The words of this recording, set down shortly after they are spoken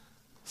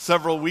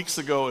Several weeks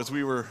ago, as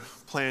we were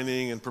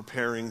planning and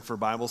preparing for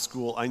Bible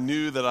school, I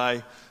knew that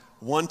I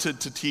wanted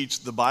to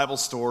teach the Bible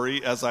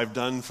story, as I've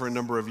done for a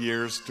number of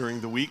years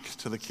during the week,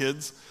 to the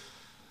kids.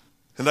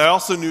 And I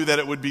also knew that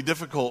it would be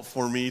difficult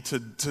for me to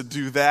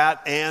do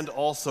that and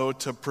also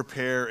to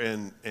prepare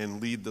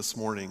and lead this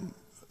morning,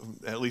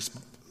 at least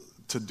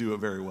to do it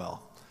very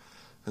well.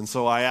 And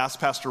so I asked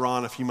Pastor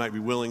Ron if he might be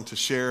willing to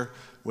share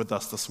with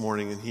us this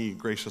morning, and he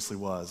graciously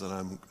was,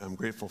 and I'm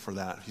grateful for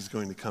that. He's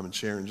going to come and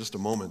share in just a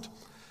moment.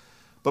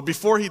 But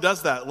before he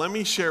does that, let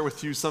me share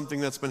with you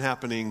something that's been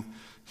happening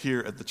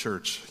here at the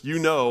church. You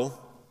know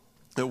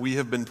that we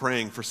have been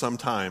praying for some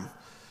time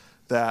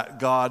that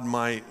God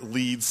might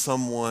lead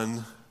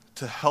someone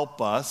to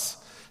help us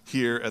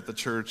here at the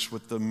church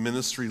with the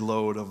ministry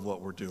load of what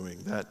we're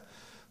doing, that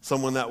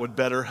someone that would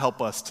better help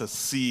us to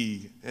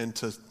see and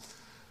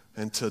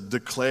to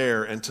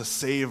declare and to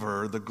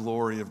savor the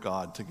glory of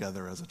God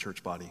together as a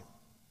church body.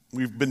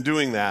 We've been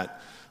doing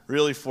that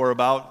really for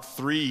about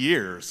 3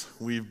 years.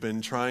 We've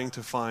been trying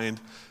to find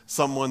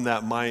someone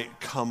that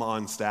might come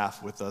on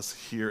staff with us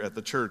here at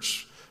the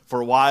church. For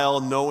a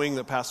while, knowing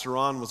that Pastor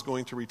Ron was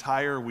going to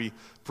retire, we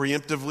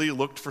preemptively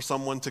looked for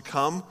someone to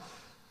come.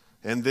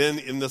 And then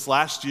in this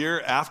last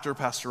year, after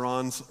Pastor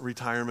Ron's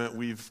retirement,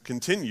 we've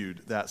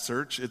continued that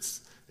search.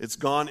 It's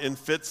gone in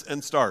fits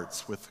and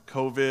starts with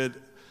COVID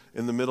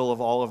in the middle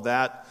of all of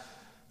that.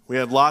 We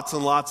had lots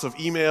and lots of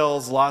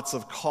emails, lots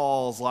of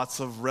calls,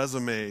 lots of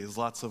resumes,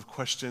 lots of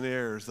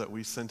questionnaires that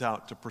we sent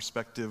out to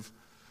prospective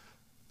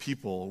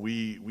people.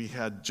 We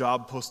had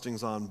job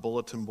postings on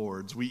bulletin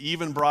boards. We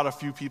even brought a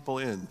few people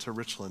in to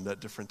Richland at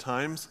different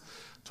times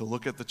to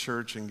look at the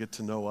church and get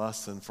to know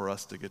us and for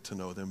us to get to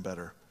know them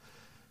better.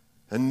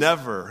 And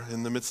never,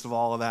 in the midst of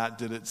all of that,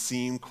 did it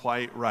seem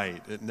quite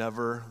right. It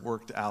never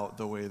worked out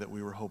the way that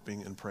we were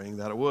hoping and praying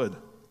that it would.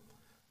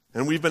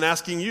 And we've been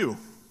asking you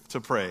to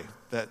pray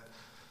that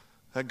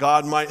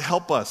God might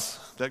help us,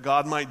 that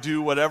God might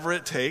do whatever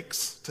it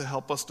takes to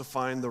help us to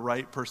find the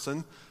right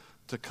person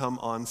to come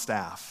on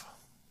staff.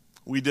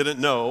 We didn't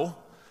know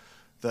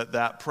that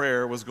that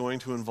prayer was going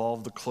to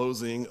involve the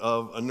closing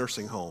of a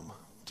nursing home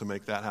to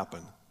make that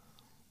happen.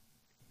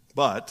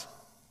 But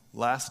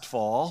last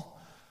fall,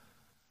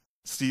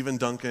 Stephen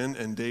Duncan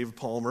and Dave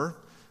Palmer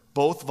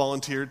both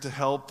volunteered to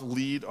help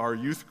lead our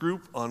youth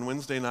group on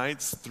Wednesday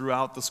nights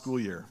throughout the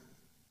school year.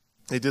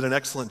 They did an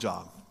excellent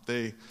job.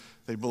 They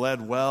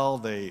led well,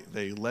 they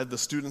led the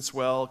students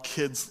well,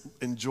 kids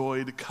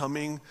enjoyed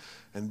coming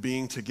and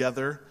being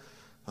together.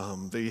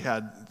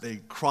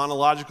 They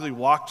chronologically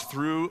walked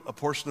through a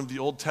portion of the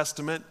Old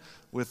Testament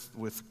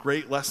with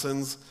great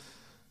lessons.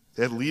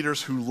 They had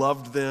leaders who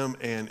loved them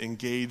and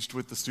engaged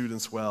with the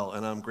students well,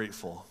 and I'm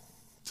grateful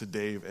to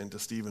Dave and to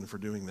Stephen for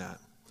doing that.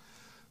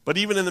 But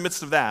even in the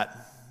midst of that,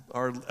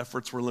 our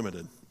efforts were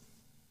limited.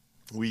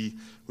 We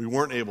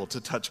weren't able to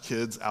touch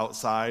kids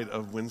outside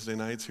of Wednesday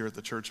nights here at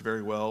the church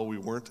very well. We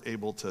weren't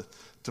able to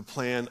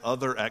plan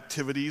other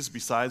activities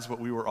besides what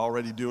we were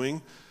already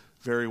doing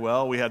very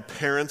well. We had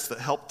parents that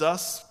helped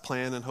us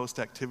plan and host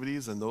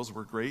activities, and those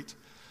were great,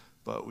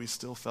 but we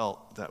still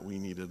felt that we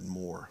needed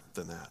more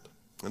than that.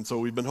 And so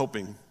we've been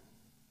hoping,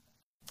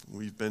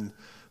 we've been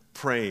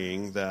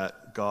praying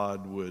that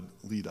God would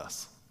lead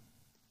us,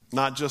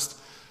 not just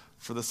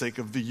for the sake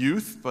of the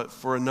youth, but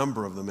for a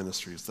number of the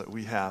ministries that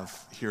we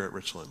have here at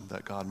Richland,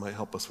 that God might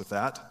help us with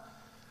that.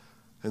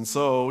 And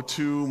so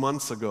 2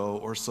 months ago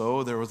or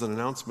so, there was an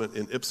announcement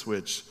in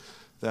Ipswich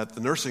that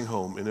the nursing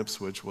home in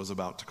Ipswich was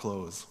about to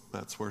close.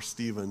 That's where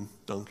Stephen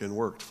Duncan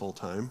worked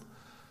full-time.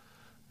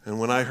 And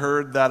when I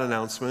heard that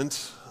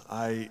announcement,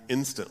 I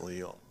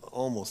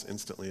almost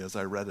instantly, as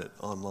I read it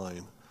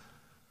online,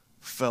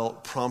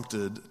 felt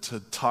prompted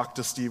to talk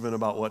to Stephen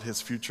about what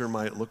his future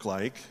might look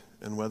like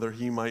and whether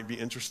he might be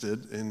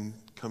interested in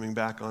coming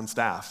back on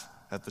staff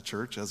at the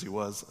church as he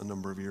was a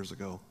number of years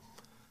ago.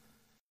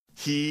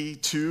 He,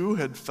 too,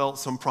 had felt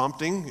some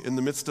prompting in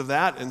the midst of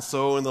that, and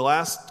so in the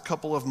last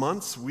couple of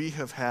months, we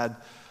have had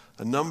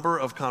a number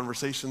of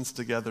conversations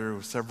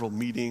together, several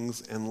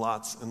meetings, and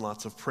lots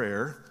of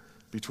prayer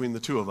between the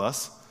two of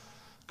us,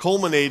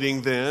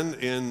 culminating then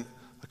in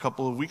a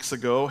couple of weeks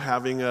ago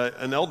having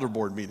an elder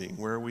board meeting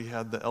where we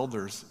had the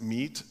elders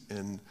meet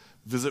and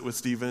visit with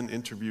Stephen,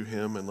 interview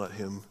him, and let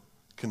him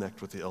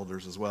connect with the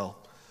elders as well.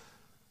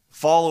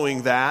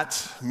 Following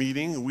that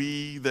meeting,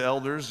 we, the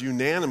elders,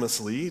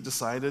 unanimously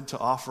decided to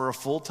offer a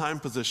full-time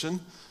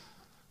position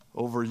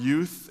over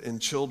youth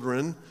and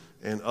children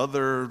and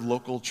other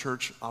local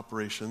church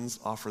operations,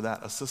 offer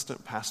that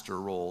assistant pastor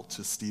role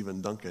to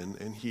Stephen Duncan,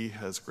 and he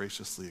has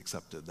graciously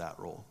accepted that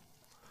role.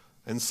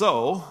 And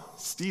so,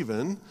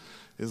 Stephen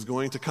is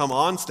going to come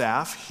on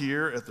staff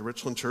here at the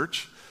Richland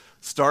Church,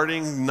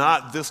 starting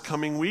not this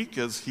coming week,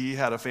 as he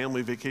had a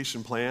family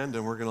vacation planned,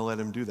 and we're going to let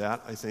him do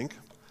that, I think.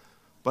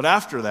 But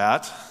after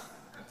that,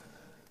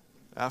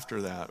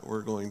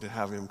 we're going to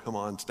have him come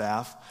on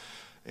staff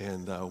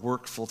and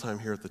work full-time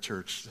here at the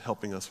church,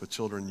 helping us with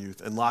children,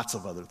 youth, and lots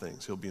of other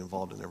things. He'll be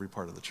involved in every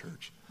part of the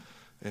church.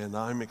 And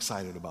I'm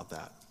excited about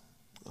that.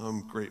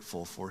 I'm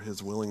grateful for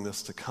his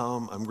willingness to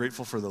come. I'm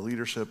grateful for the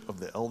leadership of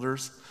the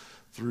elders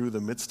through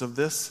the midst of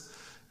this.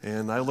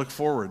 And I look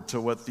forward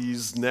to what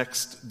these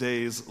next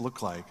days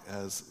look like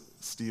as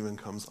Stephen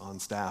comes on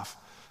staff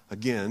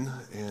again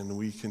and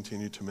we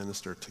continue to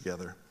minister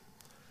together.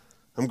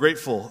 I'm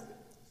grateful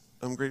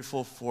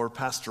for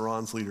Pastor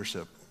Ron's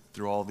leadership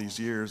through all these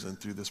years and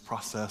through this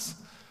process.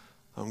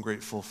 I'm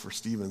grateful for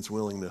Stephen's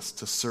willingness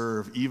to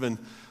serve. Even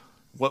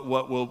what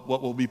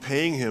we'll be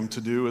paying him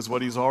to do is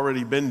what he's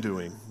already been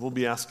doing. We'll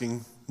be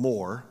asking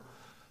more,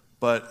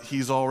 but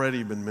he's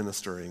already been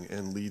ministering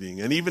and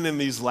leading. And even in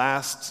these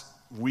last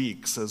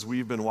weeks, as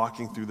we've been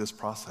walking through this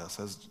process,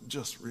 has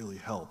just really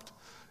helped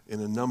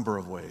in a number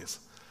of ways.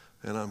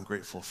 And I'm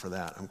grateful for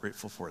that. I'm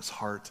grateful for his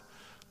heart.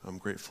 I'm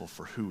grateful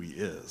for who he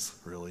is,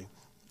 really.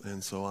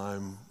 And so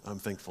I'm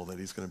thankful that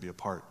he's going to be a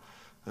part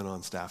and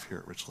on staff here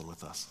at Richland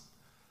with us.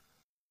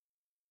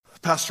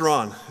 Pastor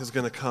Ron is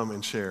going to come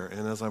and share.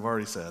 And as I've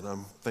already said,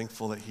 I'm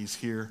thankful that he's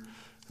here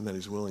and that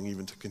he's willing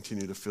even to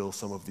continue to fill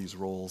some of these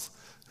roles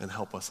and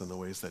help us in the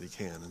ways that he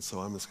can. And so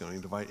I'm just going to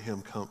invite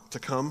him to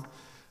come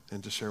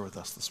and to share with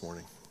us this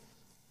morning.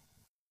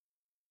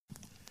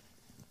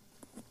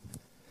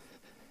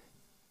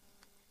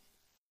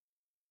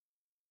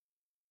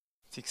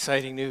 It's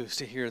exciting news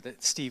to hear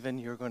that, Stephen,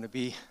 you're going to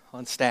be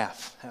on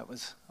staff. That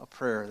was a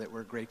prayer that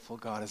we're grateful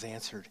God has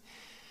answered.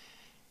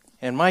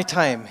 And my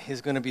time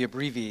is going to be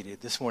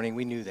abbreviated this morning.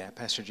 We knew that.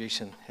 Pastor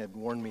Jason had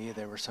warned me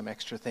there were some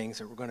extra things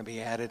that were going to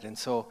be added. And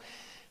so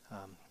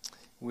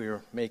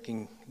we're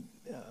making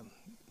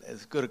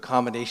as good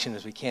accommodation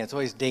as we can. It's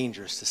always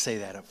dangerous to say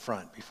that up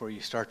front before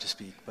you start to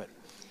speak, but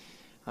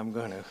I'm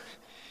going to.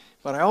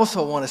 But I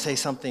also want to say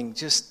something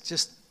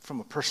just from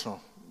a personal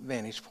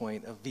vantage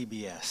point of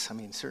VBS. I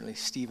mean, certainly,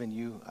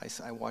 Stephen,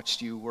 I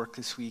watched you work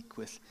this week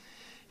with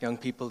young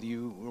people.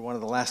 You were one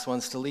of the last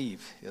ones to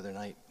leave the other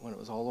night when it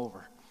was all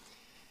over.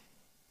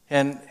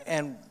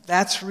 And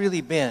that's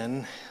really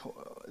been,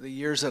 the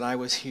years that I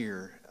was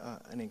here,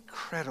 an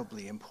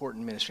incredibly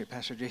important ministry.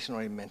 Pastor Jason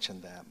already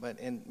mentioned that.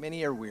 And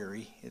many are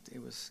weary.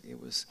 It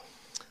was,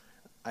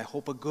 I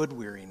hope, a good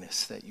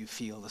weariness that you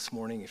feel this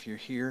morning if you're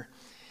here.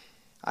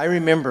 I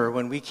remember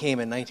when we came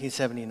in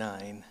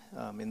 1979,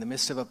 in the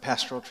midst of a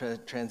pastoral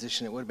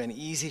transition, it would have been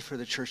easy for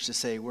the church to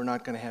say, we're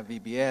not going to have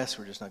VBS,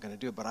 we're just not going to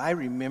do it. But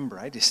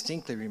I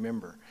distinctly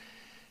remember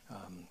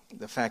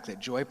the fact that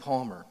Joy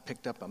Palmer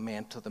picked up the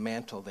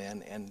mantle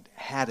then and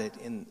had it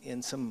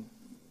in some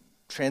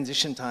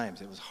transition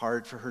times. It was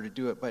hard for her to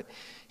do it, but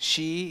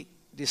she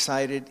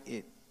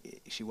decided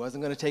she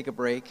wasn't going to take a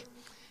break.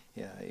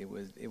 Yeah, it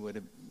would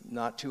have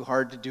not too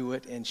hard to do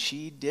it, and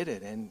she did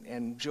it.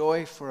 And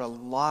Joy, for a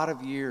lot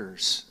of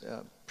years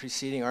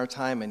preceding our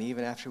time and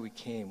even after we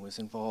came, was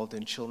involved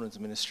in children's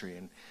ministry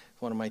and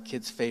one of my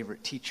kids'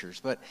 favorite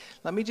teachers. But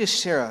let me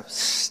just share a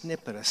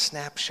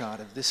snapshot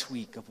of this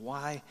week of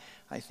why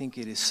I think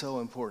it is so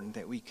important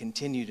that we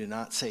continue to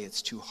not say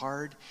it's too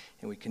hard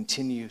and we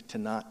continue to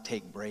not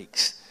take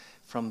breaks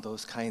from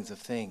those kinds of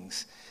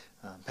things.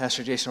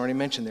 Pastor Jason already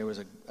mentioned there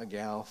was a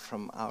gal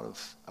from out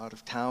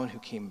of town who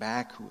came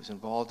back who was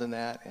involved in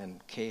that,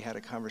 and Kay had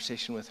a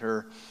conversation with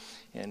her.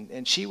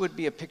 And she would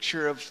be a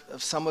picture of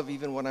some of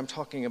even what I'm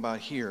talking about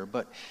here.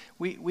 But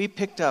we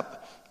picked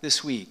up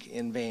this week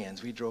in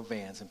vans. We drove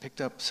vans and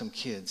picked up some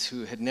kids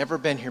who had never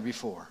been here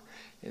before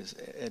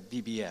at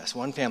VBS.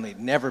 One family had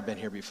never been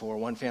here before.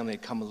 One family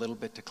had come a little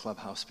bit to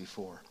Clubhouse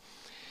before.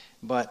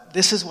 But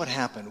this is what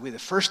happened. The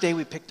first day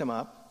we picked them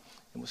up,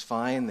 it was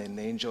fine, and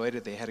they enjoyed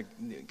it. They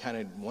kind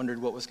of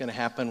wondered what was going to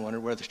happen,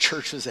 wondered where the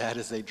church was at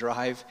as they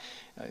drive,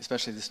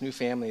 especially this new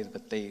family.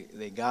 But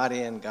they got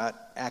in,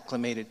 got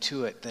acclimated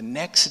to it. The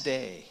next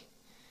day,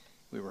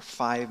 we were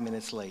 5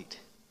 minutes late.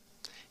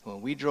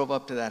 When we drove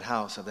up to that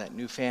house of that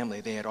new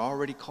family, they had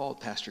already called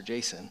Pastor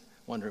Jason,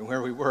 wondering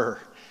where we were.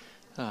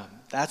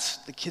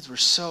 The kids were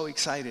so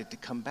excited to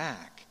come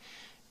back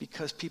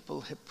because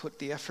people had put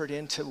the effort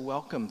in to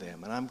welcome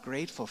them, and I'm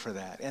grateful for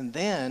that. And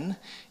then,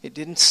 it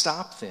didn't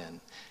stop then.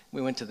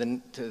 We went to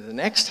the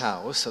next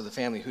house, so the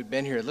family who'd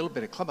been here a little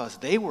bit at Clubhouse,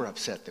 they were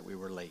upset that we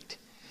were late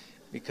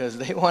because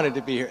they wanted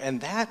to be here. And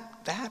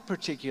that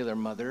particular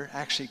mother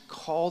actually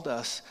called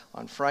us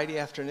on Friday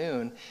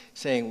afternoon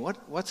saying,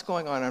 what's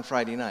going on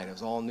Friday night? It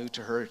was all new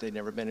to her. They'd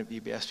never been at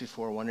VBS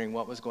before, wondering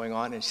what was going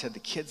on. And she said, the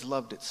kids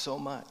loved it so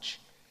much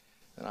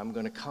that I'm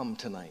going to come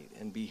tonight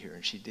and be here.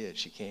 And she did.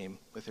 She came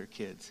with her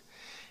kids.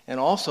 And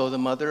also the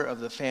mother of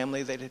the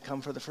family that had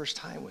come for the first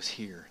time was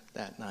here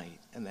that night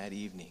and that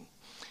evening.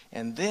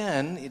 And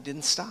then it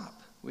didn't stop.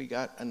 We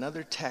got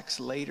another text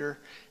later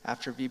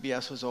after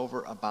VBS was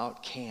over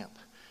about camp.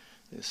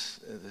 This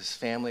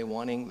family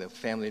the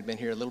family had been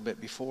here a little bit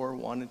before,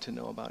 wanted to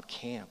know about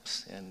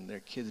camps and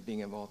their kids being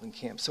involved in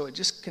camps. So it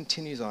just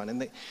continues on.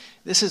 And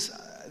this is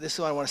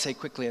what I want to say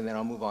quickly, and then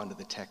I'll move on to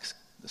the text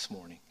this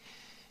morning.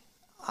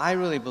 I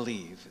really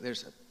believe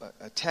there's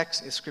a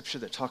text in Scripture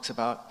that talks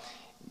about,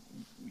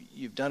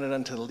 you've done it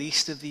unto the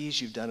least of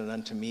these, you've done it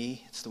unto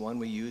me. It's the one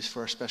we use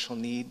for our special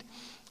need.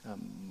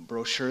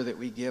 brochure that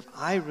we give,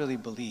 I really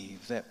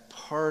believe that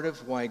part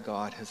of why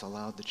God has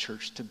allowed the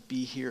church to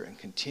be here and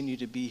continue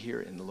to be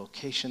here in the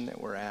location that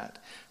we're at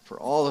for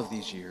all of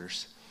these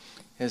years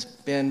has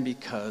been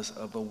because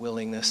of a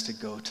willingness to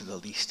go to the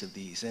least of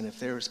these. And if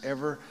there's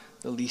ever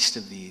the least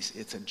of these,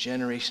 it's a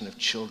generation of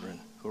children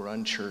who are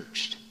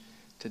unchurched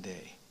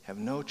today, have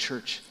no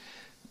church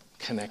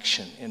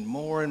connection. And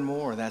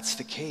more, that's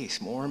the case.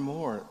 More and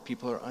more,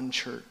 people are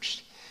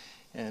unchurched.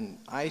 And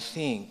I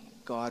think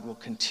God will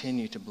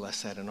continue to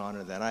bless that and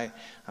honor that.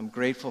 I'm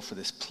grateful for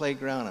this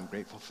playground. I'm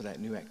grateful for that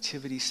new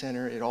activity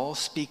center. It all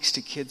speaks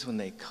to kids when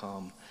they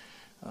come.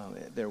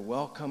 They're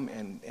welcome,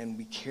 and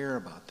we care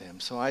about them.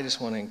 So I just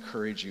want to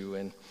encourage you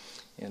and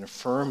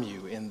affirm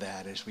you in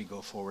that as we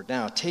go forward.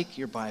 Now, take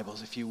your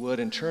Bibles, if you would,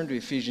 and turn to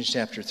Ephesians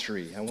chapter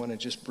 3. I want to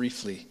just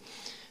briefly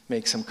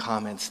make some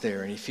comments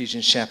there in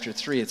Ephesians chapter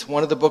 3. It's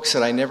one of the books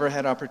that I never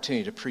had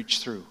opportunity to preach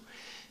through,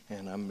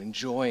 and I'm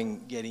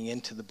enjoying getting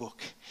into the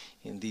book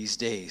in these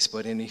days.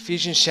 But in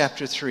Ephesians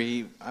chapter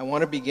 3, I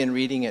want to begin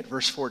reading at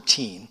verse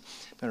 14.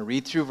 I'm going to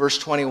read through verse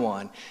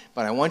 21,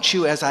 but I want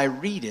you, as I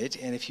read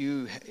it, and if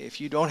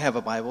you don't have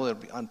a Bible,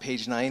 it'll be on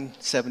page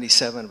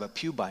 977 of a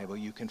Pew Bible,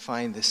 you can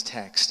find this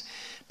text.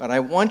 But I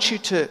want you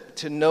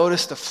to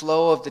notice the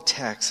flow of the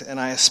text, and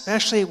I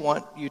especially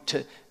want you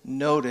to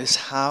notice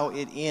how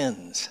it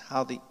ends,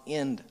 how the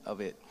end of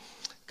it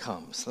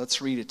comes.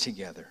 Let's read it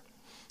together.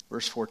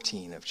 Verse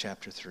 14 of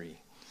chapter 3.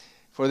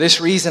 For this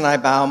reason I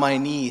bow my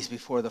knees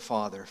before the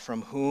Father,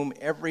 from whom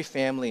every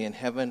family in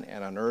heaven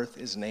and on earth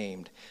is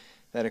named,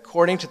 that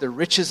according to the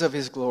riches of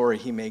his glory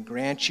he may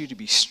grant you to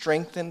be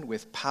strengthened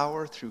with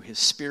power through his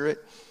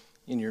Spirit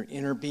in your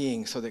inner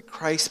being, so that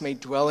Christ may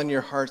dwell in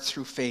your hearts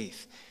through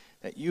faith,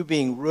 that you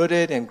being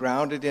rooted and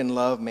grounded in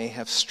love may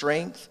have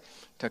strength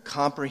to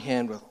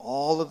comprehend with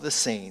all of the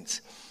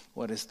saints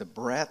what is the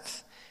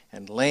breadth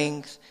and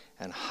length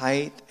and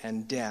height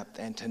and depth,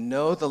 and to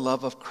know the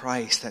love of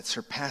Christ that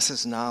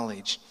surpasses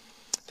knowledge,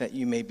 that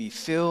you may be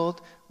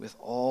filled with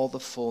all the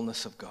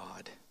fullness of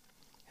God.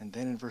 And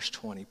then in verse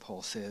 20,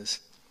 Paul says,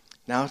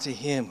 now to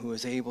him who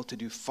is able to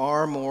do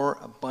far more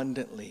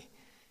abundantly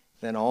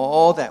than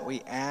all that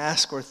we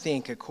ask or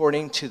think,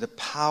 according to the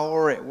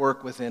power at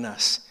work within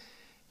us,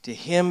 to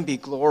him be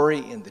glory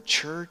in the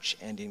church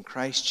and in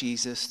Christ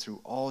Jesus through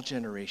all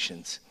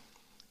generations,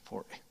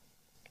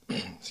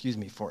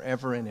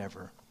 forever and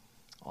ever.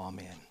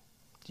 Amen.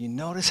 Do you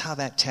notice how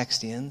that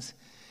text ends?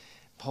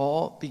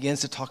 Paul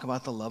begins to talk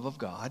about the love of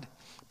God,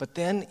 but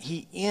then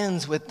he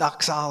ends with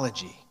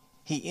doxology.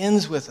 He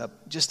ends with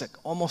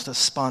almost a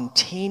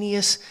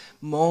spontaneous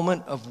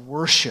moment of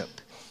worship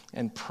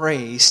and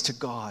praise to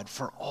God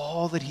for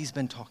all that he's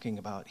been talking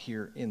about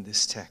here in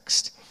this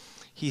text.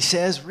 He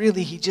says,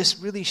 he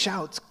just really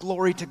shouts,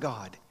 glory to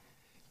God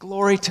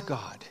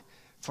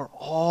for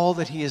all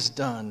that he has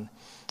done.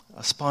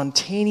 A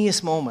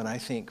spontaneous moment, I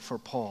think, for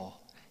Paul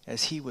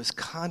as he was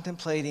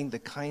contemplating the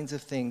kinds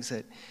of things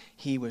that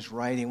he was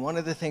writing. One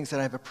of the things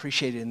that I've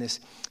appreciated in this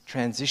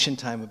transition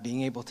time of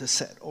being able to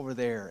sit over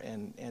there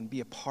and be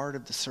a part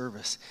of the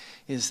service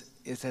is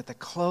at the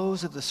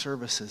close of the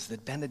services, the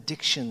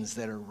benedictions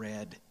that are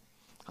read.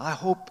 I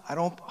hope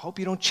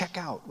you don't check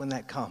out when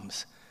that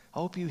comes. I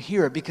hope you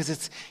hear it,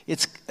 because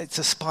it's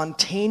a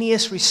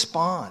spontaneous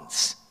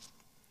response,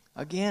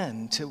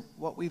 again, to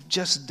what we've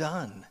just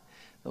done.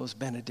 Those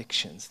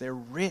benedictions. They're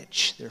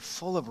rich. They're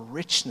full of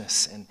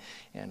richness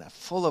and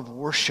full of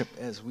worship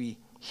as we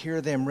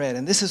hear them read.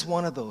 And this is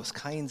one of those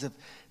kinds of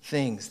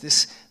things.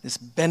 This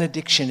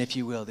benediction, if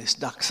you will, this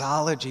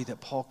doxology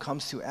that Paul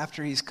comes to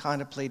after he's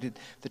contemplated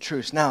the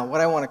truths. Now, what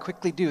I want to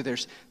quickly do,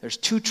 there's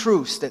two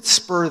truths that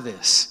spur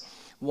this.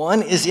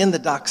 One is in the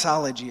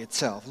doxology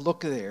itself.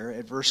 Look there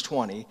at verse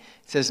 20. It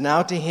says,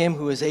 now to him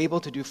who is able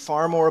to do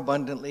far more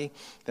abundantly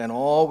than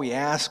all we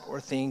ask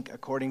or think,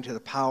 according to the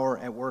power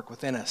at work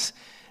within us.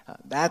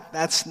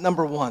 That's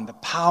number one, the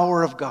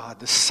power of God,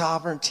 the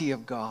sovereignty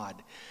of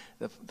God,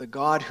 the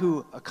God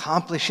who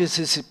accomplishes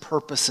his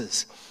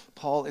purposes.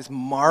 Paul is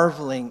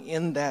marveling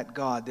in that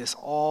God, this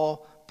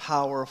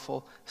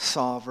all-powerful,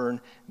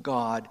 sovereign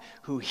God,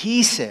 who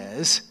he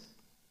says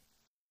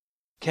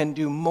can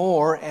do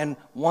more and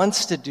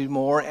wants to do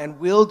more and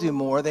will do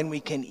more than we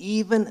can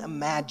even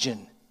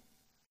imagine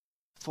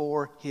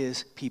for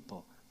his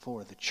people,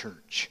 for the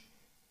church.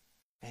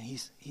 And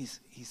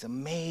he's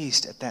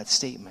amazed at that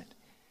statement.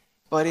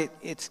 But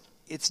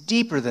it's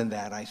deeper than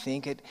that, I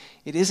think. It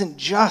isn't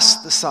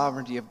just the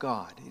sovereignty of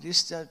God. It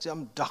is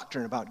some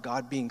doctrine about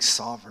God being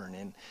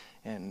sovereign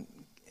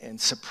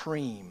and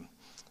supreme.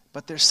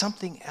 But there's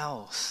something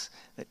else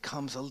that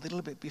comes a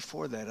little bit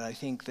before that, I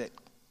think, that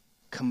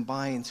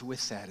combines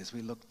with that as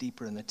we look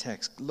deeper in the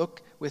text.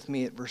 Look with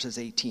me at verses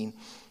 18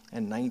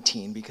 and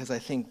 19, because I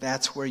think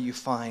that's where you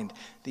find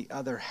the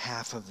other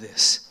half of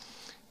this,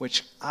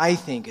 which I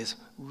think is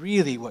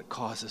really what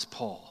causes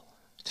Paul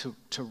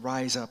to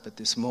rise up at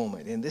this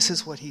moment. And this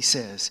is what he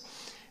says: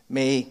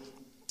 May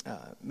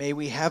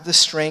we have the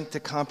strength to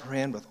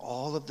comprehend with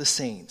all of the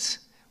saints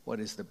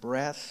what is the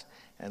breadth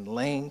and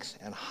length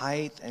and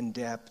height and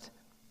depth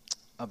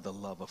of the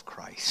love of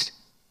Christ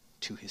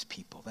to his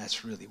people.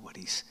 That's really what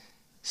he's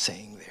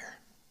saying there.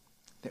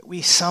 That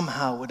we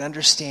somehow would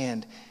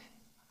understand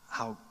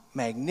how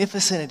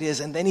magnificent it is.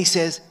 And then he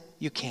says,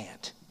 you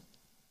can't.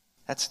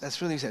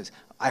 That's really what he says.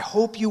 I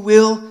hope you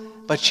will,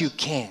 but you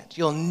can't.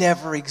 You'll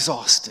never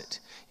exhaust it.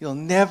 You'll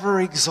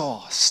never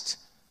exhaust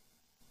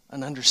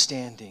an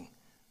understanding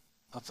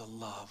of the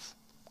love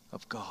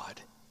of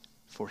God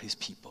for his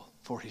people,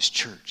 for his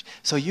church.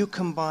 So you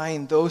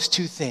combine those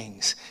two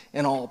things,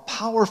 an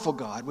all-powerful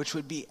God, which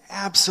would be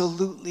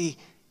absolutely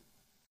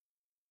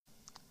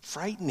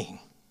frightening,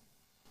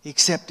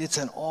 except it's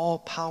an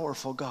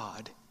all-powerful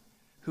God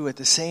who at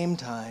the same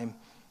time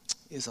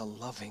is a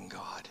loving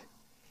God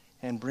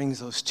and brings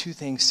those two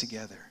things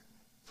together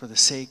for the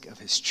sake of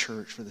his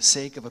church, for the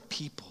sake of a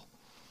people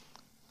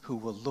who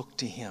will look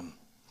to him.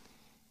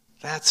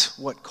 That's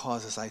what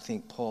causes, I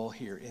think, Paul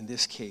here in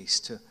this case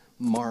to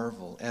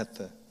marvel at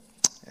the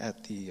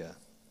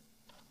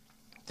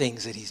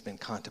things that he's been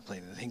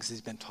contemplating, the things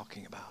he's been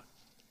talking about.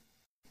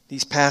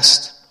 These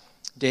past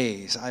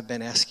days, I've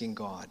been asking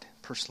God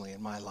personally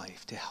in my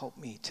life to help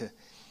me to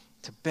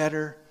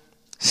better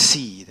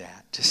see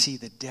that, to see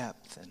the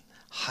depth and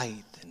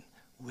height and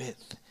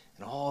width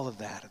and all of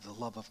that of the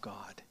love of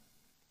God.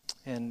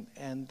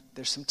 And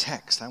there's some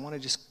text. I want to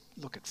just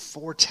look at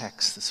 4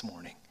 texts this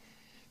morning.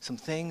 Some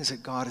things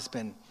that God has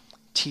been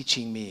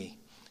teaching me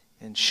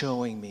and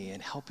showing me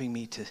and helping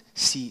me to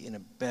see in a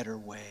better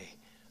way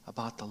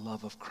about the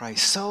love of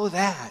Christ, so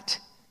that,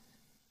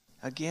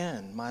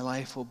 again, my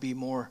life will be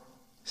more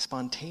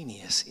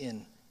spontaneous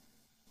in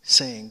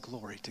saying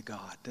glory to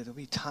God. There'll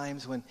be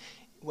times when,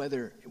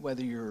 whether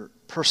your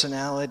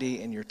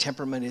personality and your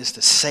temperament is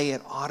to say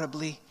it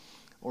audibly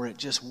or it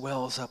just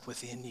wells up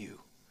within you,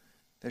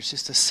 there's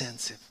just a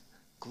sense of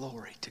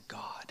glory to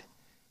God.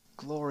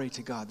 Glory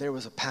to God. There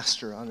was a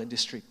pastor on the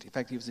district. In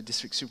fact, he was the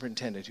district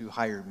superintendent who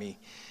hired me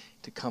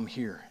to come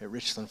here at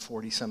Richland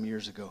 40-some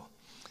years ago.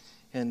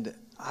 And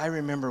I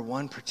remember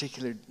one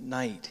particular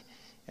night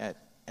at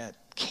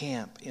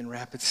camp in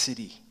Rapid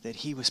City that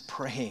he was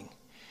praying.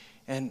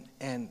 And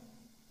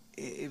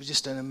it was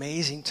just an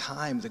amazing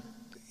time.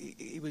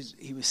 He was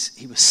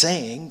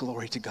saying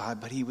glory to God,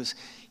 but he was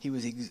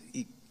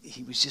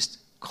just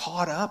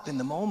caught up in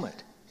the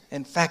moment.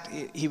 In fact,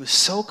 he was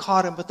so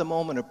caught up with the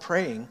moment of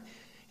praying,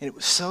 and it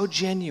was so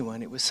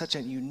genuine, it was such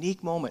a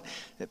unique moment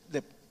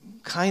that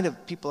kind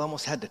of people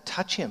almost had to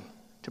touch him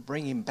to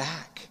bring him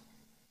back,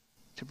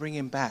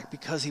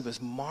 because he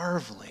was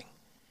marveling.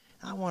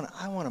 I want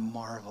to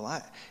marvel.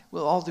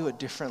 We'll all do it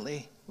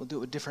differently. We'll do it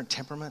with different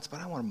temperaments, but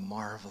I want to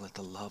marvel at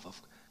the love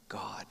of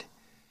God.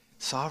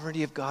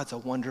 Sovereignty of God's a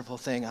wonderful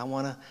thing. I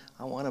want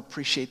to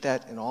appreciate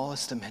that in all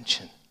its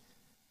dimension.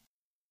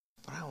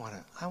 But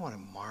I want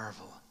to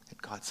marvel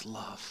at God's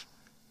love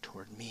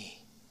toward me.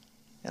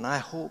 And I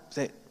hope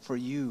that for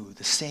you,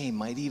 the same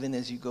might, even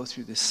as you go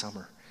through this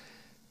summer,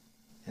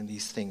 and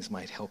these things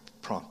might help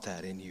prompt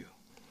that in you.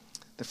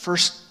 The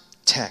first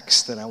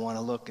text that I want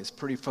to look is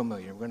pretty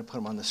familiar. We're going to put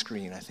them on the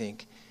screen, I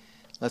think.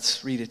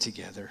 Let's read it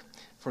together.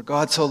 For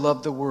God so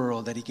loved the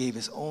world that he gave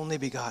his only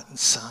begotten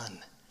Son,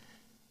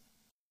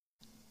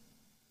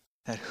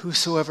 that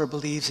whosoever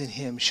believes in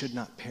him should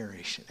not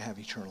perish and have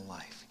eternal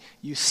life.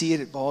 You see it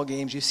at ball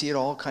games. You see it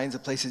all kinds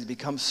of places. It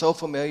becomes so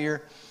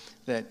familiar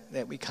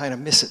that we kind of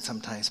miss it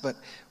sometimes. But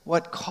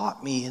what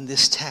caught me in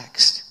this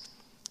text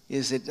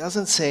is it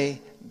doesn't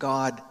say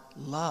God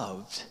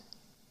loved.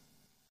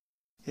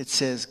 It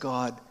says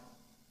God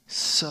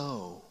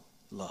so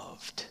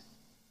loved.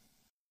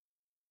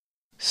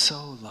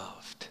 So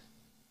loved.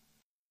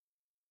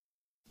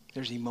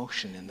 There's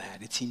emotion in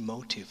that. It's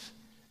emotive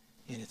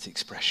in its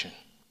expression.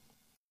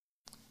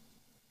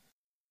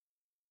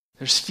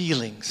 There's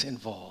feelings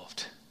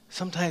involved.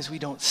 Sometimes we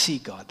don't see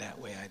God that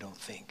way, I don't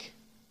think.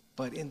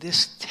 But in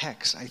this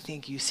text, I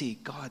think you see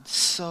God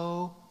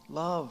so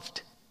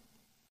loved,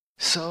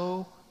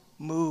 so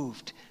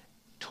moved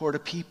toward a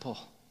people.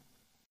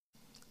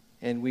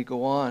 And we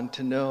go on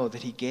to know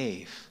that he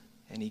gave,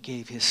 and he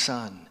gave his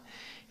Son.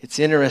 It's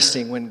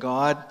interesting, when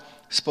God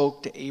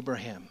spoke to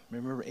Abraham,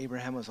 remember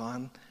Abraham was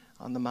on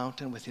the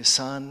mountain with his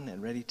son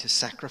and ready to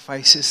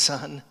sacrifice his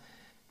son.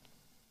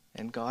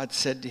 And God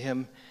said to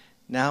him,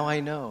 Now I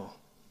know,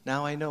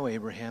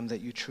 Abraham,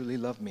 that you truly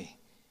love me,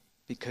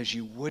 because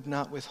you would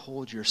not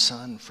withhold your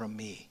son from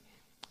me.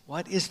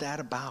 What is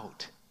that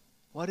about?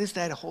 What is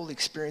that whole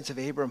experience of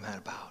Abraham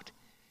about?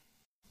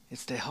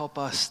 It's to help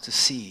us to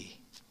see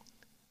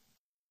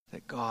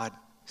that God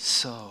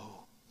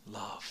so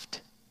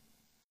loved.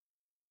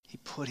 He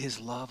put his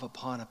love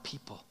upon a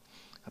people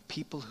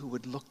who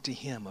would look to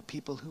him, a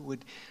people who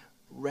would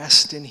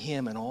rest in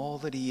him and all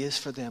that he is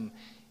for them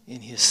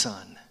in his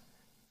Son.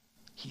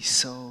 He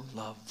so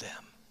loved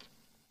them.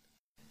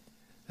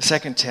 The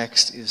second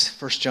text is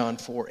 1 John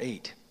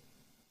 4:8.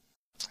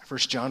 1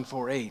 John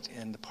 4:8,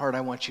 and the part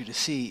I want you to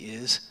see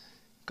is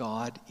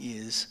God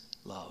is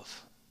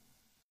love.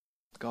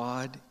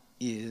 God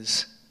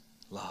is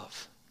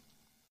love.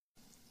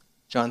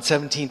 John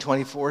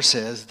 17:24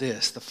 says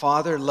this, the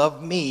Father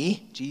loved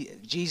me,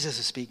 Jesus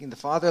is speaking, the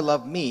Father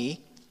loved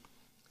me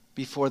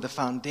before the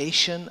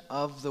foundation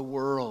of the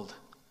world.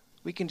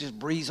 We can just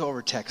breeze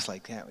over texts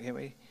like that, can't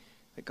we?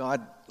 That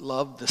God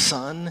loved the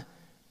Son,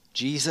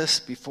 Jesus,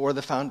 before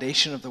the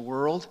foundation of the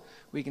world.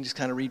 We can just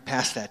kind of read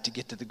past that to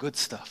get to the good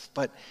stuff.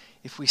 But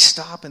if we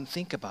stop and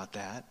think about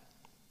that,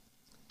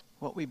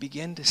 what we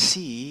begin to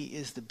see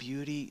is the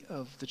beauty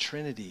of the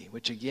Trinity,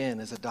 which again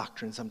is a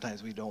doctrine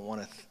sometimes we don't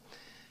want to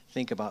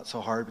think about so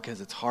hard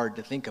because it's hard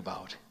to think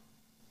about.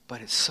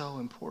 But it's so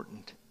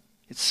important.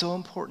 It's so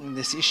important,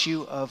 this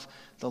issue of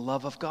the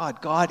love of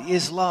God. God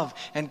is love,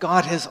 and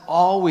God has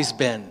always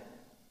been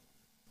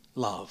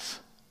love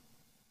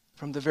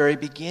from the very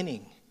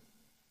beginning.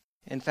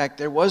 In fact,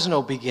 there was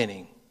no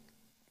beginning.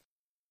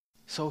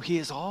 So he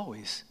has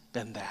always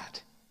been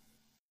that.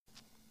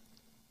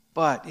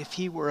 But if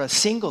he were a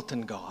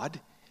singleton God,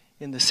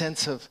 in the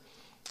sense of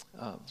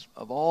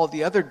all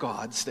the other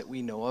gods that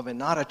we know of, and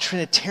not a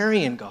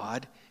Trinitarian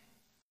God,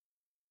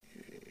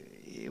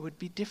 it would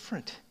be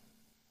different.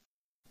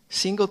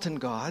 Singleton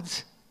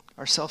gods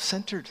are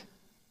self-centered.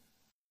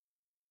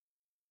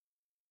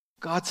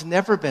 God's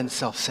never been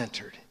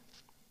self-centered.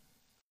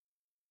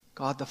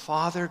 God the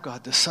Father,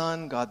 God the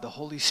Son, God the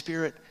Holy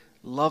Spirit,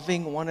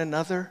 loving one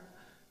another,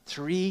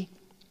 three,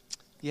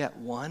 yet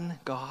one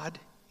God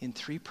in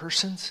three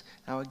persons.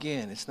 Now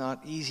again, it's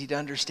not easy to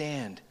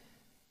understand,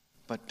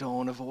 but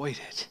don't avoid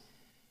it,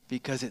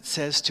 because it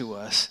says to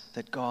us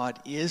that God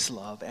is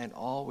love and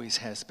always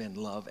has been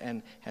love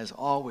and has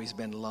always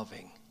been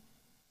loving.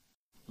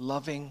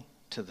 Loving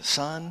to the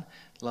Son,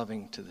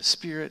 loving to the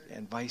Spirit,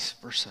 and vice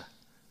versa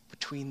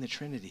between the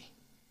Trinity.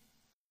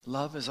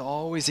 Love has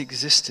always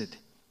existed.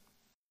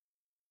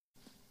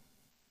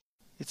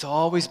 It's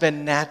always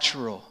been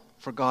natural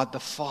for God the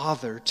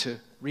Father to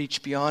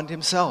reach beyond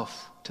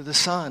himself to the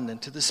Son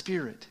and to the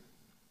Spirit.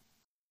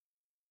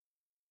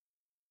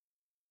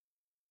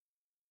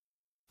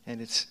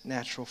 And it's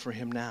natural for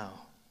him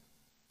now.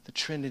 The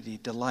Trinity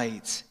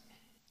delights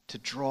to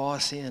draw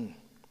us in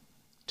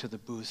to the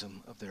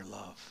bosom of their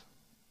love.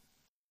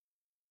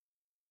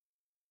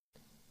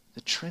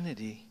 The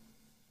Trinity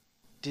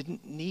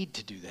didn't need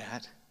to do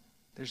that.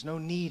 There's no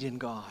need in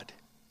God.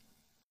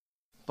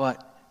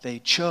 But they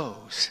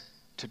chose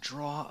to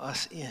draw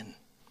us in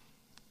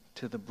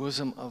to the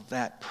bosom of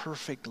that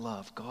perfect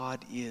love.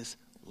 God is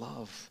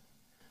love.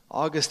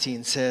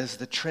 Augustine says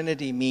the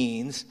Trinity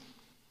means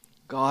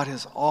God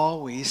has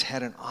always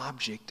had an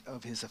object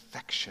of his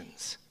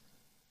affections.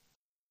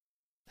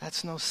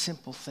 That's no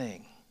simple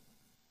thing.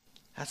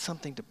 That's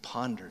something to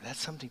ponder. That's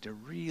something to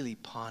really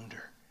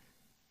ponder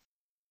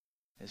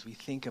as we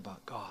think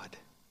about God.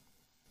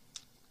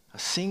 A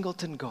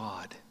singleton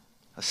God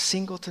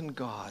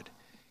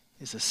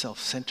is a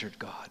self-centered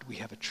God. We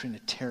have a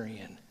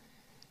Trinitarian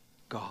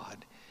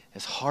God.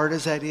 As hard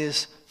as that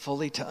is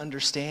fully to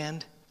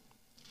understand,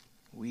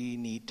 we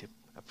need to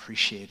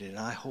appreciate it. And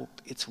I hope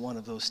it's one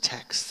of those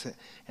texts that,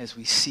 as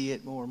we see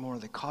it more and more,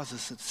 that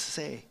causes us to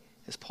say,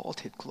 as Paul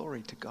did,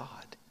 glory to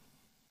God.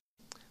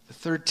 The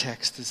third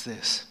text is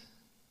this.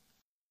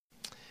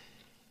 It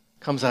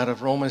comes out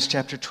of Romans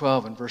chapter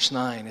 12 and verse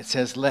 9. It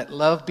says, let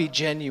love be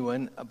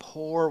genuine,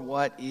 abhor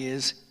what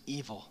is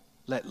evil.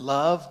 Let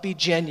love be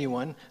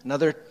genuine.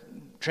 Another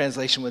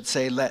translation would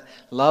say, let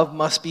love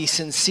must be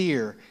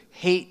sincere.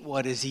 Hate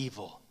what is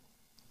evil.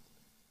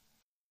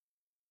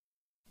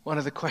 One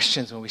of the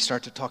questions when we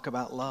start to talk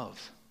about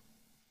love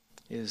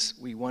is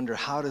we wonder,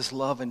 how does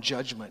love and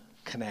judgment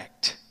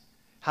connect?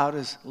 How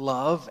does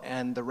love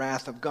and the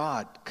wrath of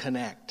God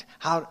connect?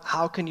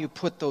 How can you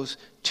put those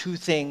two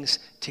things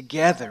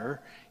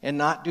together and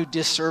not do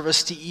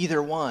disservice to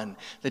either one?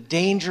 The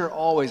danger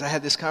always, I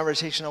had this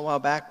conversation a while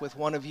back with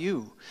one of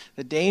you.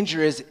 The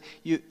danger is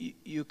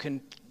you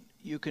can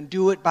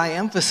do it by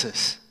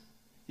emphasis.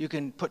 You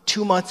can put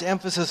too much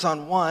emphasis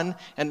on one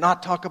and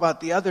not talk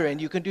about the other, and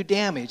you can do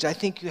damage. I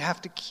think you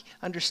have to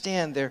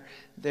understand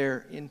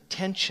their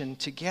intention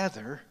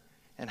together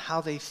and how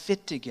they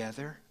fit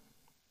together.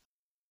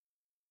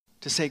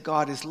 To say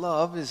God is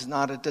love is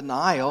not a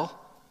denial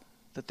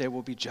that there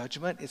will be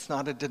judgment. It's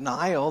not a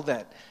denial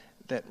that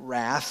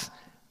wrath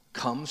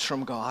comes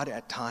from God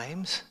at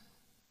times.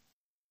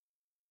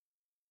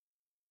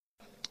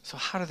 So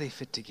how do they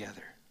fit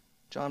together?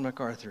 John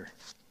MacArthur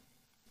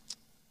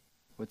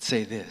would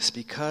say this: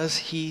 because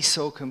he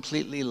so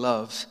completely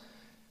loves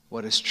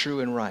what is true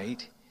and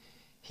right,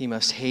 he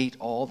must hate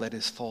all that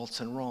is false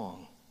and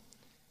wrong.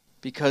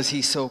 Because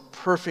he so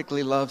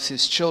perfectly loves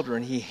his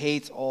children, he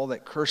hates all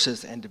that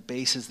curses and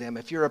debases them.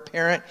 If you're a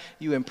parent,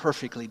 you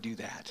imperfectly do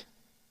that.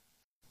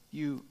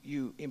 You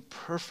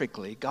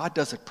imperfectly, God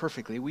does it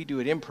perfectly, we do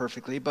it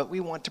imperfectly, but we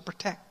want to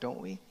protect,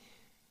 don't we?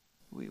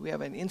 We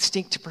have an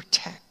instinct to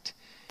protect.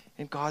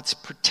 And God's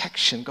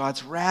protection,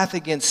 God's wrath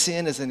against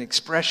sin is an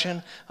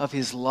expression of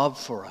his love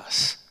for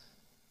us.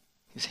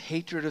 His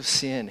hatred of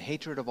sin,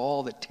 hatred of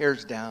all that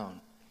tears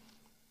down.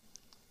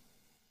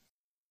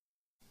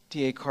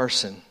 D.A.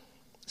 Carson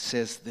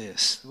says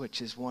this,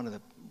 which is one of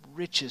the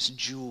richest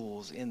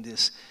jewels in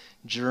this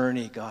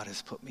journey God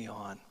has put me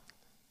on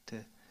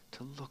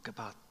to look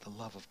about the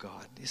love of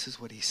God. This is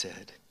what he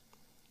said.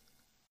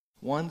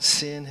 Once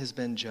sin has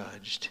been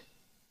judged,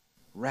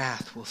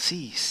 wrath will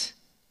cease.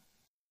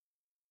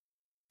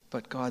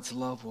 But God's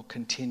love will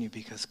continue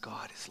because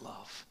God is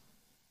love.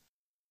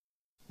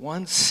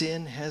 Once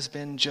sin has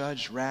been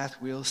judged, wrath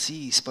will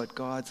cease, but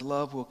God's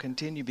love will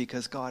continue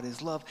because God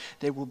is love.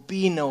 There will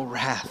be no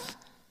wrath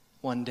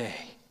one day.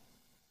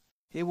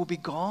 It will be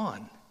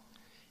gone.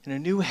 In a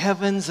new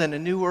heavens and a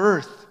new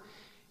earth,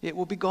 it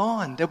will be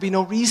gone. There'll be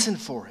no reason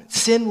for it.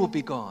 Sin will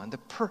be gone.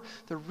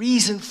 The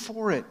reason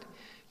for it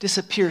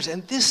disappears.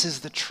 And this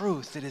is the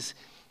truth that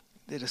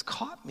has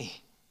caught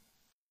me.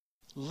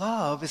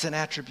 Love is an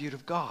attribute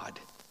of God.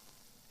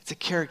 It's a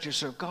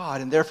characteristic of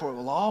God, and therefore it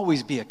will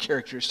always be a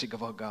characteristic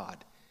of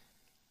God.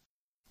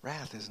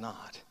 Wrath is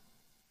not.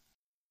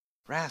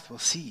 Wrath will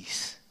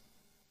cease.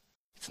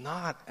 It's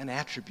not an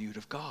attribute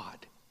of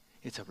God.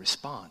 It's a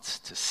response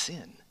to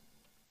sin.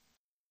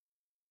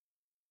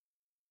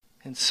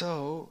 And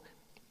so,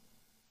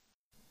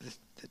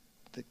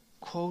 the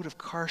quote of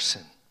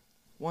Carson,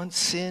 once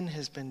sin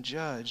has been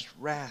judged,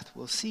 wrath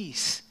will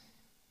cease.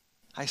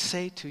 I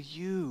say to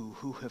you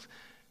who have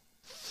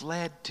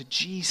fled to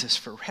Jesus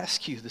for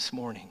rescue this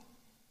morning,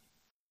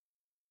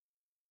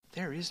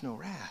 there is no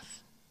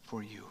wrath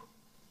for you.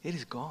 It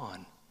is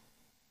gone.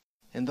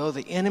 And though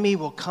the enemy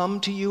will come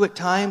to you at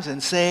times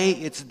and say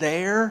it's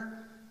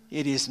there,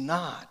 it is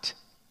not.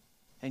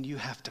 And you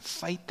have to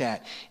fight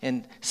that.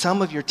 And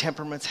some of your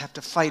temperaments have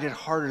to fight it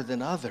harder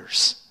than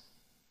others.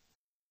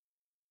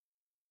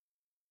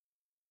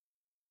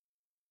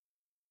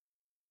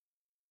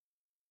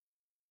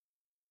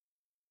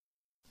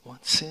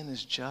 Once sin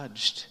is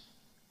judged,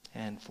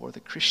 and for the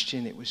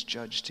Christian it was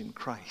judged in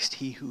Christ.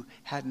 He who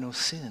had no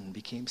sin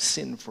became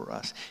sin for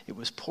us. It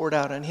was poured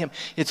out on him.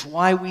 It's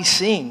why we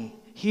sing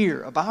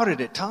here about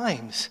it at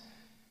times,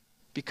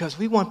 because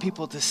we want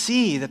people to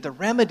see that the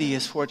remedy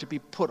is for it to be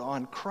put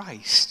on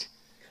Christ.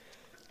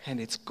 And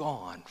it's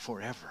gone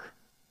forever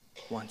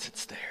once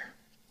it's there.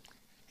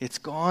 It's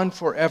gone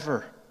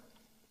forever.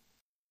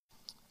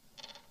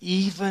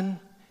 Even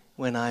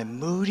when I'm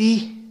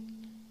moody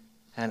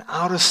and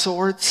out of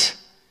sorts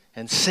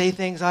and say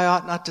things I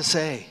ought not to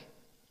say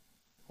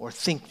or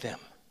think them,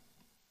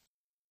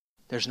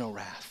 there's no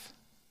wrath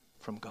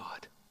from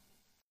God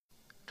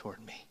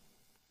toward me.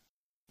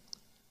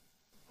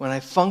 When I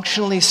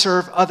functionally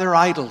serve other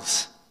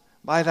idols,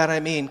 by that I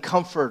mean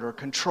comfort or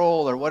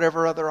control or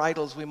whatever other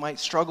idols we might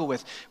struggle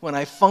with, when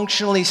I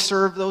functionally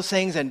serve those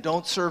things and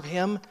don't serve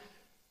him,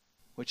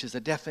 which is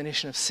the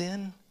definition of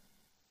sin,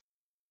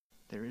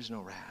 there is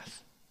no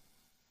wrath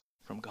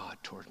from God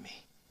toward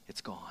me.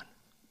 It's gone.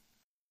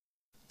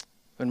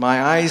 When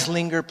my eyes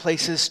linger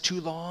places too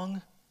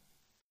long,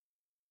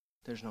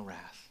 there's no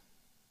wrath.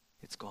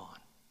 It's gone.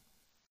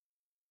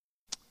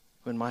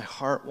 When my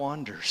heart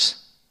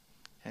wanders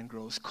and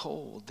grows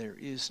cold, there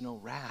is no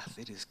wrath.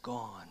 It is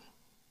gone.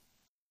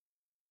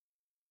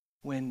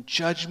 When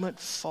judgment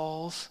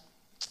falls,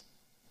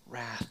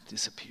 wrath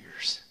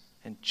disappears.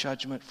 And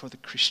judgment for the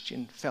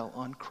Christian fell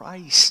on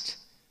Christ.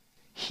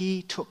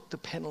 He took the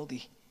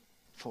penalty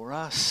for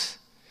us.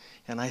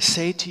 And I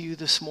say to you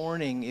this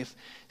morning, if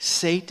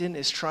Satan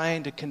is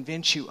trying to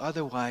convince you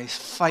otherwise,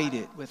 fight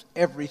it with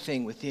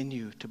everything within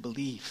you to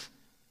believe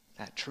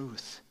that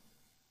truth.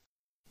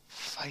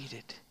 Fight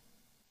it.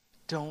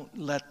 Don't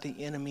let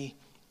the enemy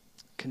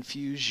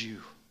confuse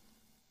you.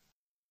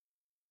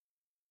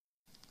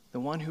 The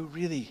one who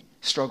really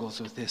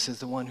struggles with this is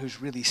the one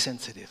who's really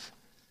sensitive.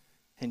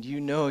 And you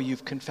know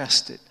you've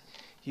confessed it.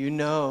 You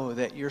know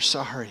that you're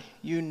sorry.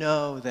 You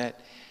know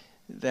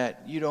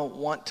that you don't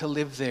want to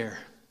live there.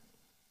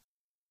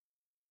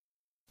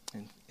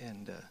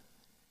 And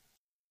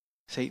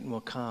Satan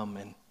will come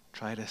and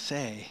try to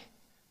say,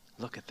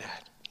 look at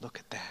that, look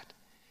at that.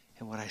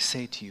 And what I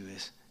say to you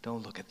is,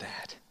 don't look at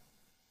that.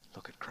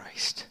 Look at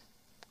Christ.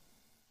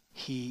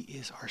 He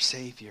is our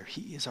Savior.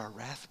 He is our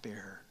wrath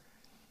bearer.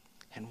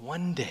 And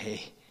one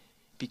day,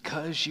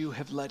 because you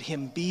have let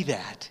him be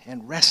that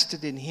and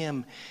rested in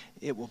him,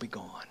 it will be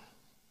gone.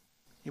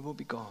 It will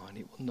be gone.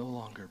 It will no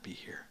longer be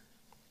here.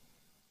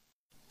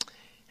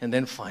 And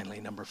then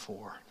finally, number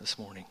 4 this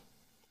morning.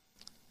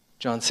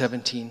 John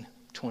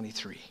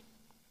 17:23.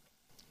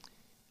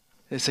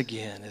 This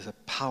again is a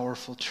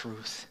powerful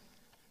truth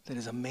that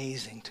is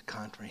amazing to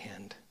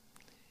comprehend.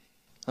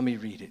 Let me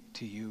read it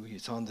to you.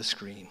 It's on the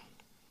screen.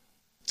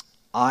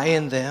 I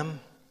and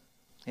them,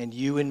 and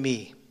you and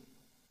me,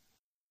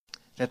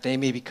 that they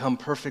may become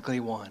perfectly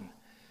one,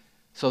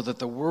 so that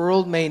the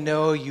world may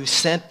know you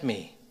sent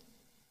me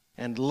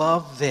and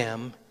love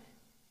them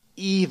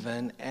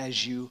even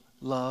as you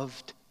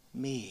loved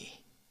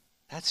me.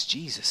 That's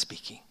Jesus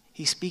speaking.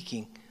 He's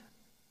speaking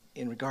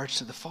in regards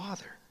to the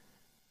Father.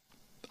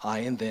 I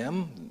and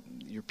them,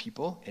 your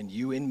people, and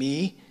you and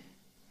me.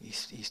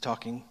 He's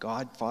talking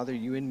God, Father,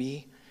 you and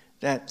me,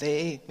 that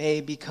they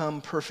may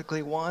become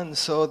perfectly one,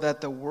 so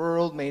that the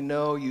world may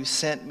know you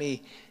sent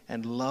me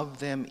and love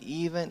them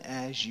even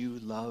as you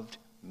loved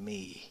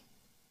me.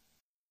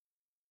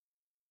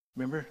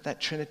 Remember that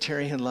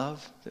Trinitarian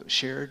love that was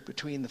shared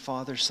between the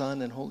Father,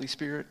 Son, and Holy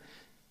Spirit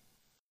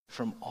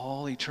from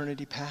all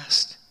eternity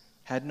past?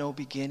 Had no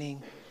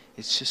beginning.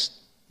 It's just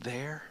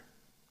there.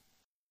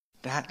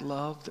 That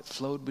love that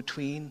flowed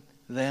between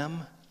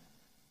them,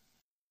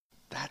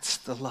 that's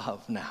the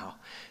love now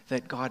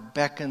that God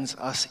beckons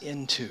us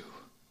into.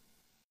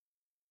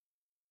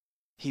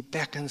 He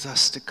beckons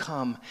us to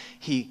come.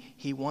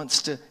 He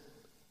wants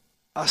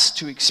us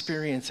to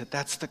experience it.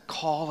 That's the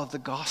call of the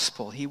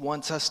gospel. He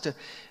wants us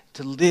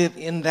to live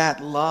in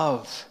that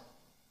love.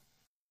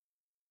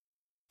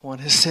 One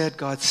has said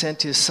God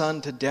sent his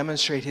Son to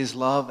demonstrate his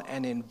love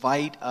and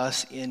invite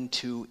us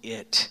into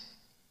it.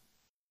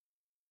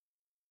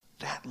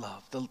 That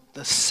love,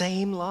 the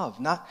same love,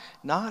 not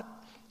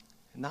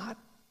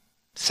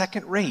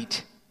second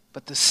rate,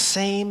 but the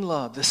same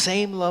love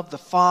the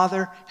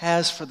Father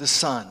has for the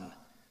Son.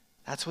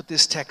 That's what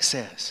this text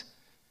says.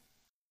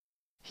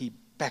 He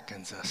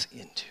beckons us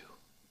into.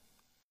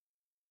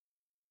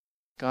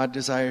 God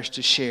desires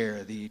to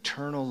share the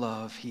eternal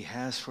love he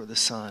has for the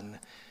Son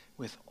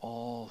with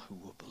all who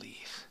will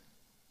believe.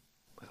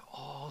 With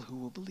all who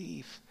will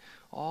believe.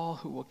 All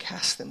who will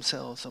cast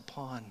themselves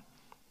upon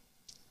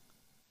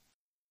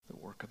the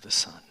work of the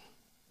Son.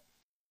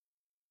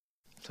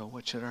 So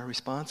what should our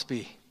response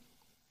be?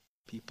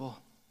 People,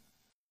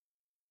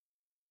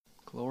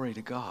 glory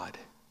to God.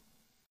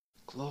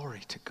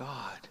 Glory to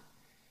God.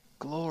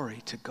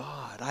 Glory to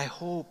God. I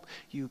hope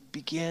you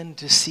begin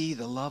to see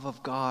the love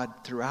of God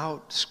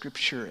throughout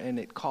Scripture, and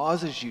it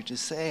causes you to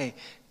say,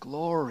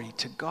 glory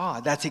to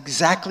God. That's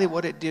exactly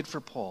what it did for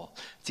Paul.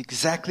 It's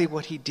exactly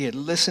what he did.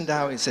 Listen to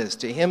how he says,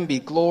 to him be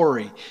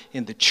glory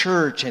in the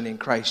church and in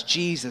Christ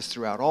Jesus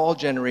throughout all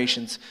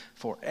generations,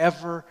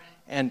 forever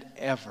and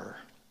ever.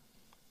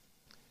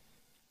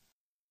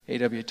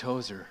 A.W.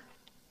 Tozer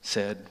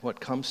said, what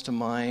comes to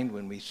mind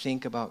when we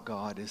think about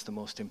God is the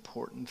most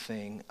important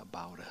thing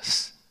about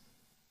us.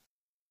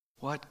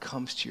 What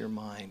comes to your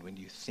mind when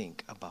you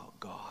think about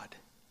God?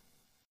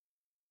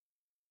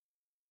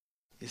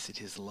 Is it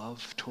his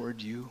love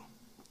toward you?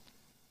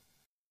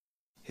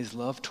 His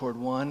love toward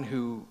one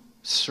who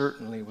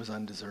certainly was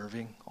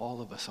undeserving. All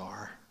of us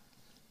are.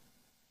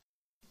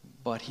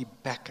 But he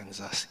beckons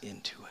us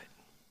into it.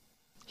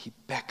 He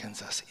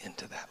beckons us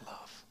into that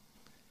love.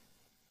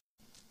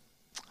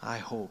 I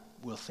hope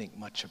we'll think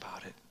much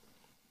about it.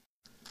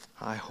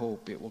 I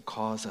hope it will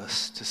cause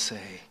us to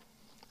say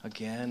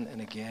again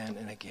and again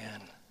and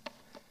again,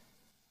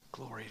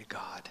 glory to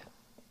God,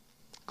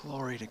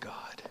 glory to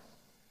God,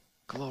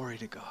 glory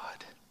to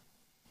God.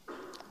 The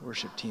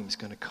worship team is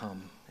going to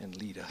come and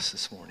lead us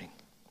this morning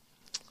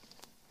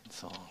in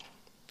song.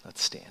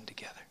 Let's stand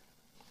together.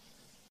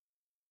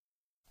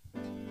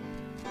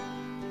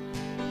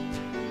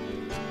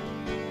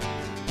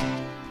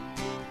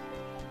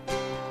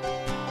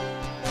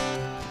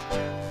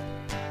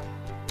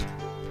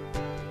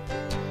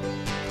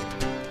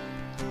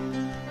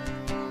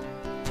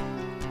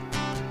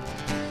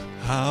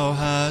 How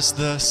has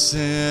the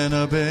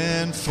sinner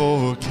been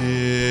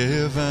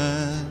forgiven?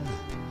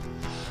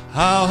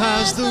 How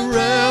has the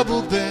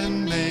rebel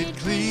been made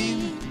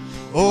clean?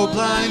 Oh,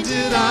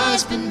 blinded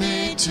eyes been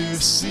made to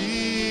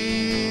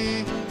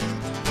see.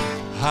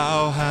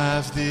 How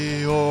have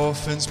the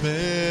orphans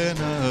been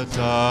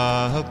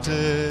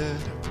adopted?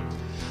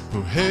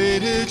 Who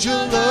hated your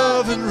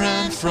love and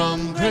ran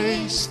from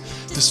grace,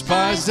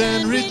 despised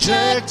and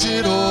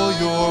rejected all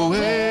your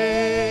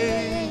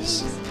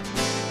ways.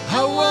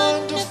 How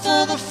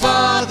wonderful the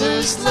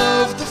Father's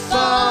love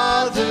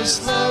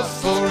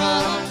for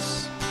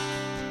us,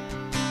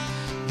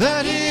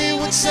 that he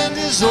would send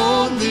his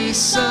only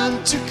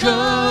Son to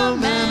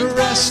come and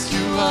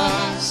rescue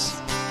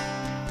us.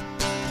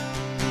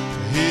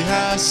 He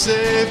has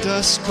saved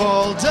us,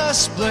 called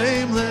us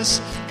blameless,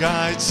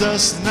 guides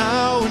us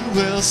now and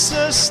will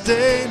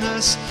sustain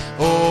us.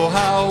 Oh,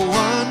 how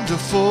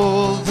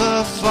wonderful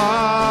the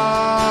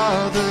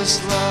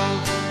Father's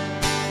love.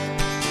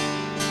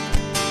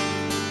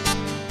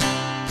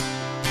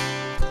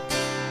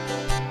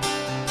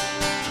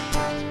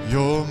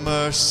 Your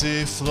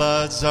mercy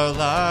floods our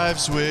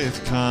lives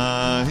with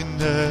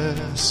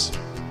kindness.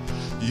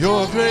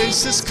 Your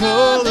grace has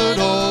colored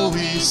all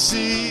we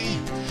see,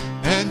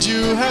 and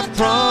you have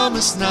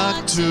promised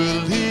not to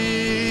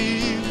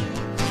leave.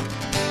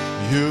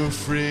 You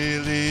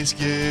freely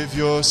give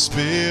your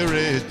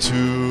Spirit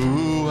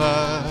to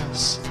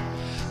us,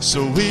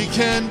 so we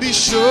can be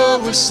sure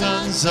we're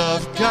sons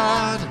of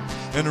God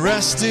and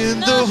rest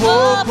in the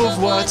hope of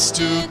what's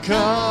to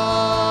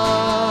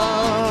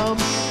come.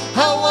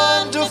 How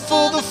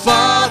wonderful the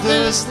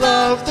Father's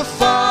love for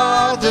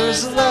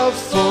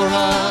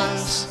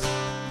us,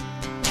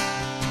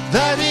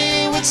 that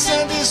he would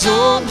send his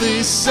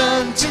only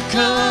Son to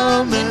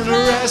come and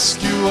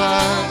rescue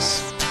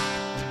us.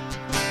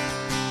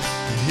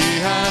 He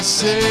has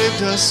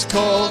saved us,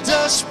 called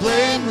us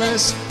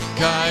blameless,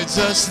 guides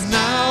us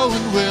now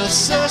and will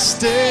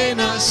sustain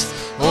us.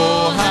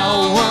 Oh,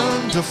 how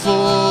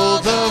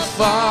wonderful the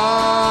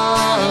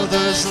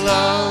Father's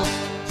love.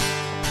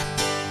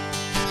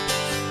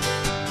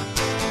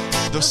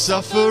 Though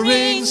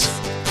sufferings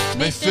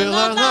may fill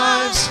our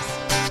lives,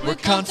 we're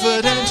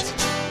confident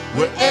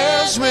we're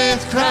heirs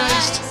with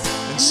Christ.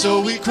 And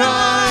so we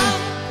cry,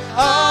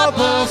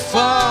 Abba,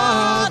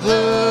 Father.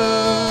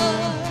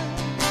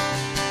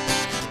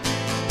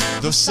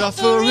 Though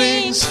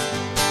sufferings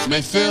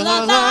may fill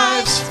our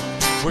lives,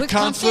 we're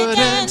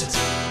confident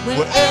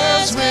we're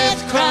heirs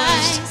with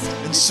Christ.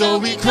 And so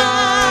we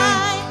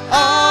cry,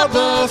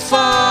 Abba,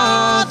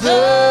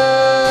 Father.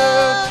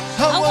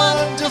 How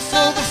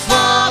wonderful the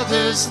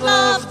Father's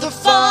love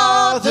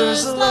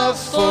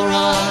for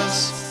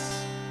us,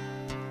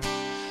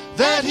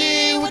 that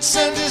He would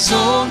send His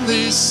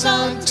only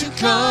Son to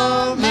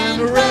come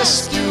and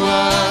rescue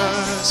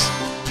us.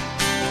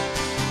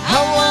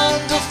 How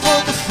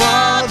wonderful the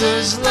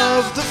Father's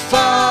love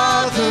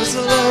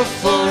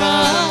for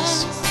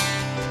us,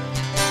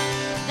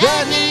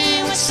 that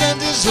He would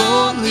send His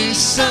only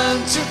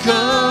Son to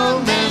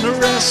come and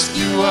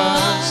rescue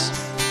us.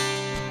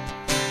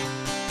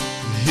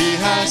 He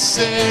has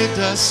saved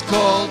us,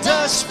 called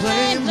us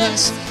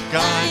blameless,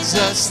 guides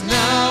us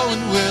now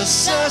and will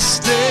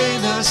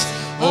sustain us.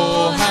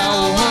 Oh,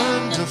 how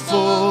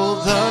wonderful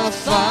the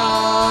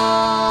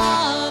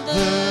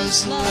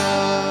Father's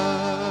love.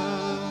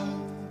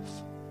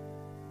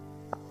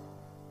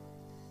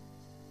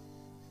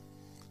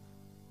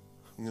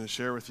 I'm going to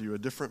share with you a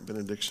different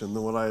benediction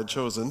than what I had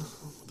chosen.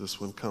 This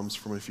one comes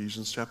from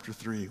Ephesians chapter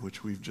 3,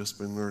 which we've just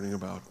been learning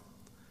about.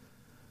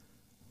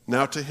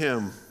 Now to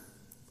Him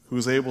who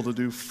is able to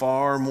do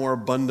far more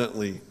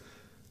abundantly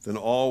than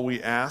all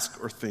we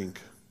ask or think,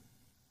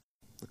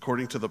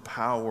 according to the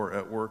power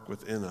at work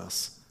within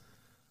us.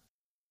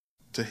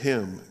 To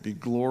Him be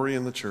glory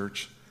in the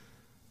church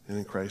and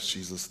in Christ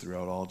Jesus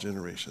throughout all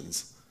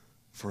generations,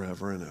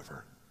 forever and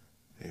ever.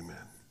 Amen.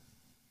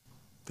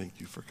 Thank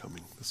you for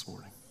coming this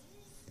morning.